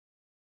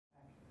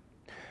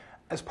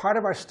As part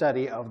of our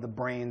study of the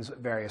brain's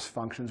various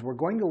functions, we're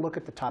going to look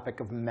at the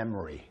topic of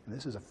memory. And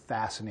this is a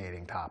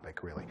fascinating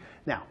topic, really.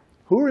 Now,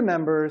 who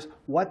remembers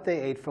what they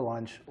ate for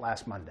lunch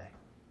last Monday?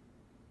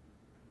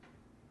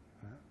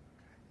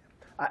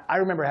 I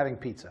remember having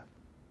pizza.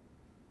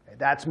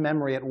 That's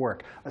memory at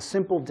work. A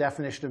simple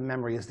definition of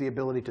memory is the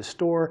ability to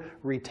store,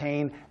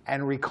 retain,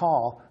 and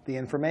recall the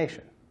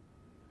information.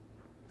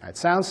 It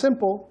sounds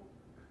simple,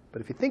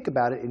 but if you think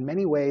about it, in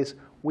many ways,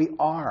 we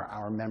are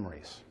our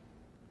memories.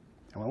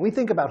 And when we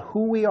think about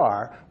who we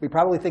are, we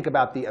probably think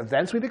about the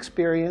events we've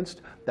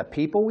experienced, the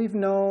people we've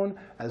known,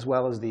 as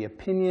well as the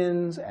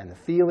opinions and the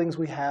feelings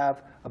we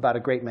have about a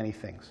great many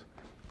things.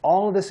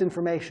 All of this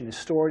information is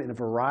stored in a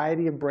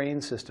variety of brain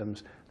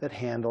systems that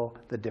handle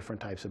the different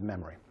types of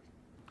memory.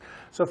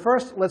 So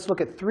first, let's look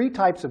at 3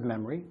 types of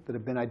memory that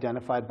have been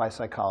identified by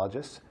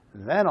psychologists.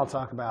 Then I'll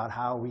talk about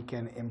how we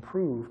can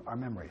improve our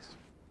memories.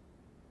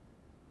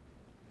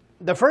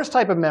 The first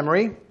type of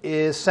memory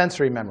is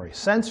sensory memory.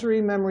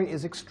 Sensory memory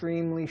is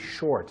extremely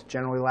short,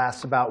 generally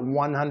lasts about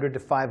 100 to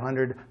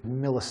 500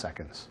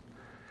 milliseconds.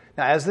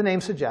 Now, as the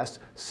name suggests,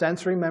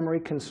 sensory memory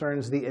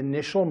concerns the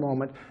initial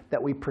moment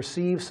that we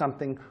perceive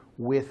something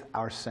with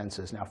our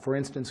senses. Now, for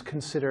instance,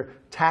 consider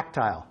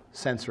tactile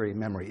sensory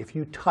memory. If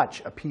you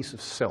touch a piece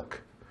of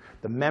silk,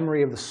 the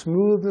memory of the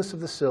smoothness of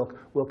the silk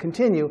will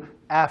continue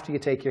after you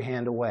take your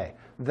hand away.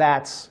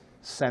 That's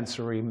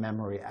sensory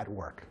memory at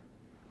work.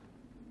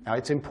 Now,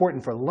 it's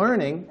important for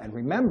learning and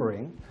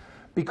remembering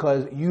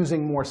because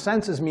using more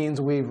senses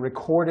means we've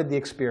recorded the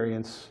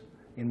experience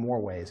in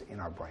more ways in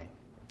our brain.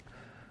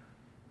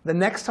 The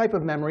next type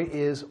of memory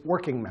is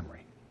working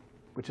memory,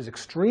 which is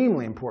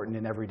extremely important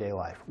in everyday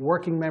life.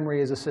 Working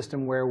memory is a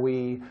system where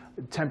we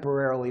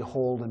temporarily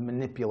hold and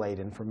manipulate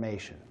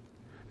information.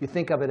 You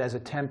think of it as a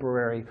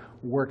temporary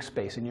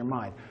workspace in your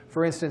mind.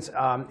 For instance,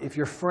 if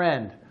your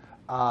friend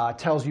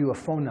tells you a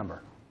phone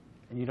number,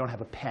 and you don't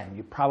have a pen,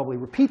 you probably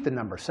repeat the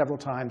number several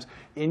times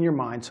in your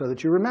mind so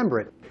that you remember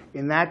it.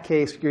 In that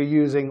case, you're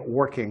using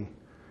working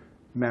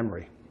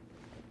memory.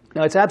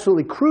 Now, it's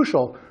absolutely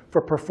crucial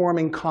for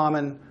performing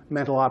common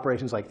mental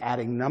operations like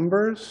adding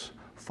numbers,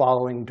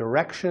 following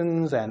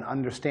directions, and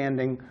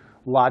understanding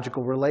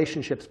logical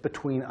relationships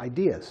between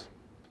ideas.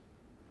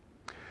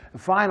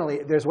 And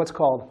finally, there's what's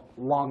called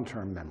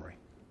long-term memory,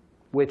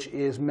 which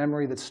is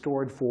memory that's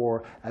stored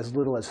for as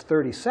little as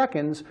 30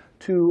 seconds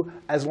to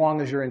as long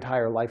as your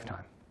entire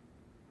lifetime.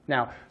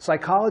 Now,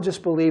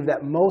 psychologists believe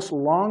that most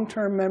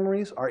long-term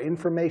memories are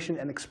information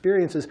and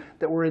experiences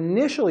that were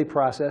initially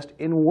processed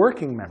in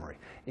working memory,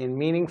 in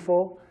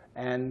meaningful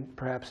and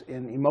perhaps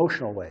in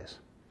emotional ways.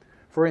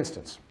 For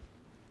instance,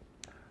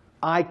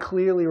 I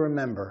clearly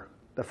remember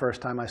the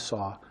first time I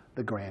saw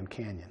the Grand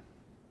Canyon.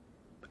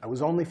 I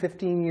was only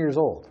 15 years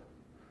old,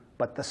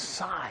 but the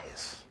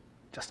size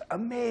just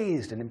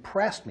amazed and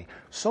impressed me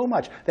so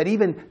much that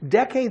even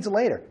decades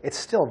later, it's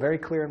still very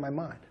clear in my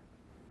mind.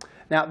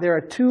 Now, there are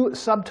 2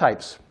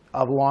 subtypes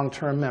of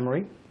long-term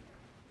memory.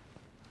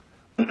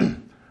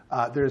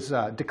 There's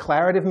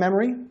declarative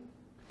memory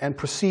and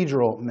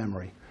procedural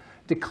memory.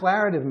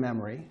 Declarative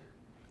memory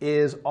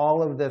is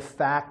all of the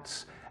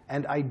facts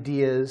and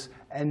ideas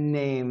and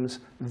names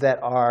that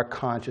are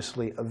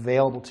consciously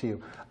available to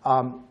you.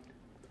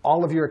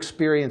 All of your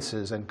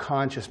experiences and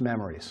conscious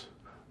memories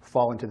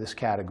fall into this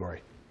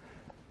category.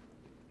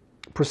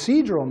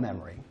 Procedural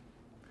memory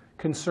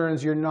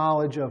concerns your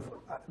knowledge of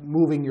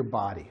moving your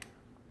body,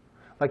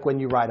 like when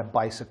you ride a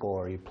bicycle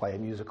or you play a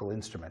musical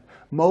instrument.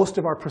 Most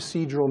of our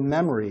procedural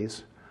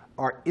memories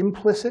are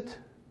implicit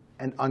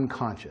and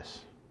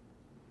unconscious.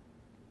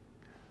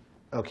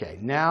 OK,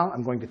 now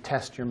I'm going to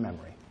test your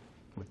memory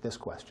with this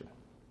question.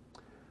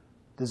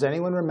 Does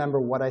anyone remember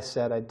what I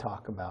said I'd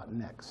talk about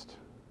next?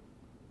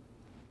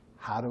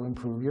 How to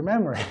improve your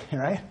memory,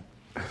 right?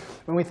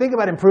 When we think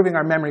about improving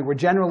our memory, we're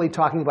generally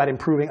talking about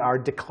improving our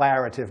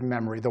declarative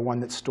memory, the one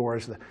that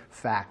stores the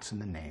facts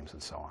and the names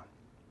and so on.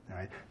 All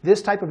right?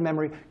 This type of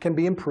memory can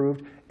be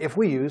improved if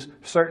we use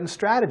certain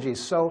strategies.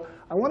 So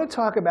I want to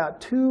talk about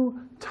 2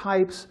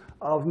 types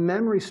of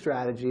memory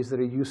strategies that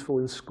are useful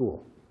in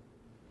school: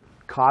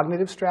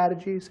 cognitive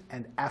strategies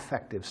and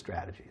affective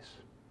strategies.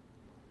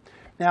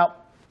 Now,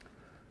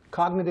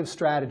 cognitive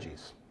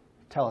strategies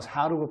tell us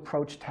how to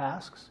approach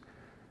tasks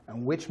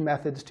and which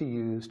methods to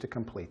use to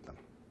complete them.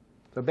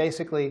 So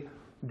basically,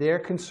 they're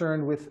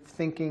concerned with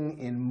thinking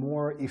in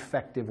more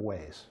effective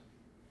ways.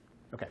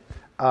 OK,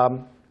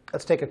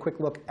 let's take a quick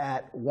look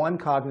at one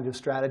cognitive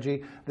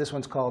strategy. This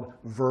one's called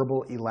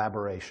verbal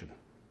elaboration.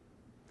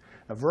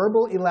 Now,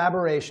 verbal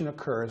elaboration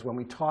occurs when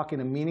we talk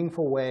in a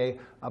meaningful way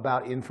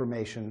about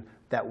information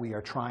that we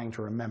are trying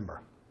to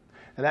remember.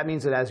 And that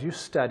means that as you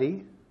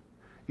study,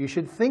 you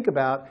should think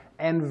about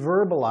and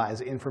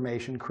verbalize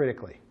information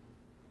critically.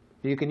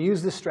 You can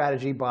use this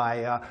strategy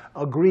by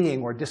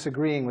agreeing or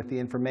disagreeing with the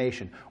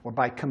information, or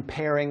by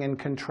comparing and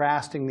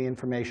contrasting the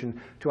information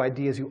to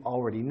ideas you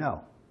already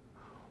know,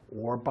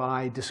 or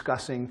by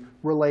discussing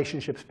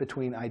relationships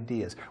between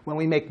ideas. When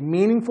we make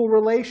meaningful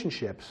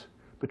relationships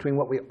between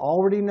what we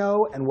already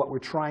know and what we're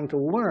trying to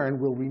learn,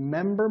 we'll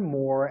remember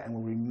more and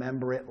we'll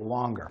remember it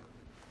longer.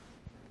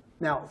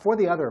 Now, for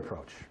the other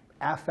approach,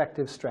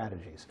 affective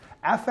strategies.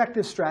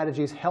 Affective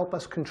strategies help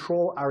us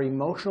control our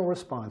emotional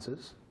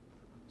responses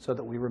so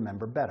that we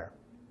remember better.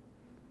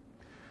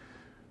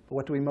 But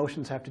what do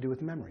emotions have to do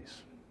with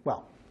memories?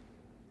 Well,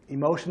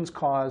 emotions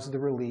cause the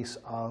release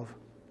of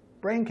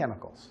brain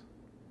chemicals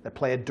that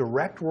play a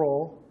direct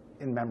role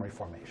in memory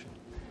formation.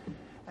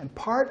 And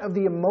part of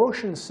the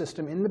emotion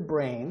system in the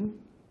brain,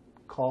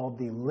 called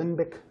the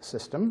limbic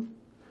system,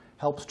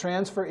 helps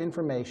transfer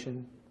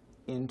information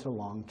into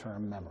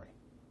long-term memory.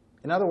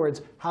 In other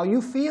words, how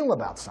you feel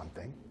about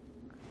something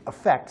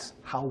affects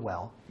how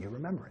well you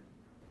remember it.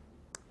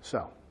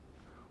 So,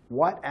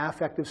 what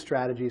affective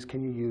strategies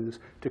can you use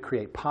to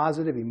create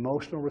positive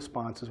emotional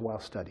responses while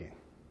studying?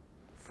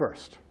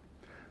 First,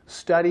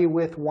 study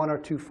with 1 or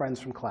 2 friends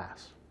from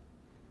class.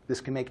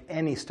 This can make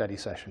any study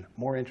session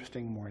more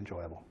interesting, more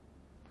enjoyable.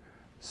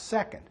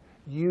 Second,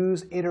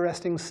 use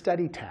interesting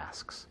study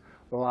tasks,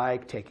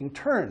 like taking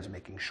turns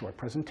making short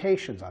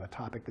presentations on a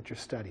topic that you're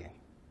studying.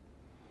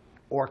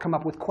 Or come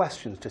up with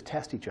questions to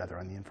test each other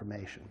on the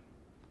information.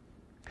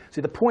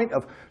 See, the point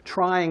of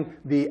trying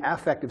the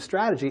affective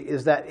strategy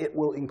is that it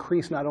will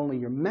increase not only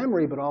your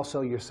memory, but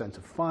also your sense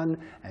of fun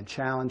and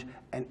challenge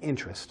and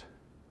interest.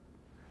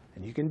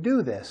 And you can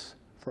do this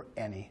for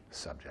any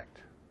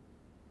subject.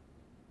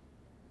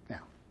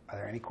 Now, are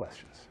there any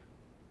questions?